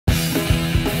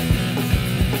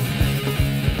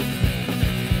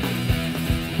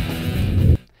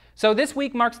So this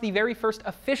week marks the very first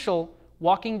official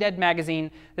Walking Dead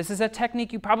magazine. This is a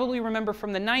technique you probably remember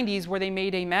from the 90s where they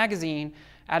made a magazine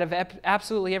out of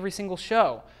absolutely every single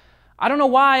show. I don't know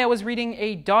why I was reading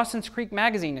a Dawson's Creek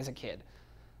magazine as a kid.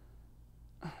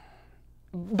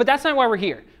 But that's not why we're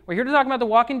here. We're here to talk about the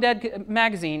Walking Dead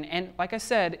magazine, and like I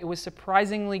said, it was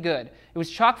surprisingly good. It was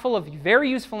chock full of very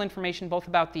useful information, both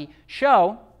about the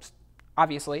show,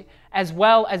 obviously, as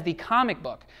well as the comic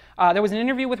book. There was an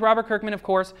interview with Robert Kirkman, of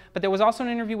course, but there was also an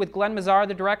interview with Glenn Mazzar,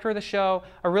 the director of the show,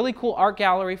 a really cool art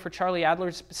gallery for Charlie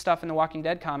Adler's stuff in the Walking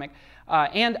Dead comic,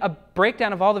 and a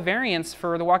breakdown of all the variants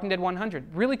for the Walking Dead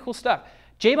 100. Really cool stuff.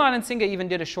 J-Bon and Singa even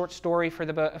did a short story for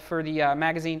the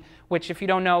magazine, which, if you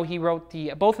don't know, he wrote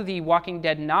both of the Walking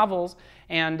Dead novels,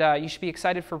 and you should be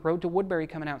excited for Road to Woodbury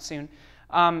coming out soon.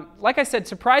 Like I said,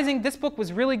 surprising. This book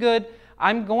was really good.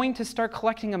 I'm going to start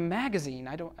collecting a magazine.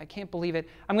 I can't believe it.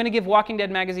 I'm going to give Walking Dead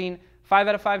magazine 5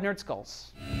 out of 5 Nerd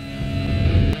Skulls.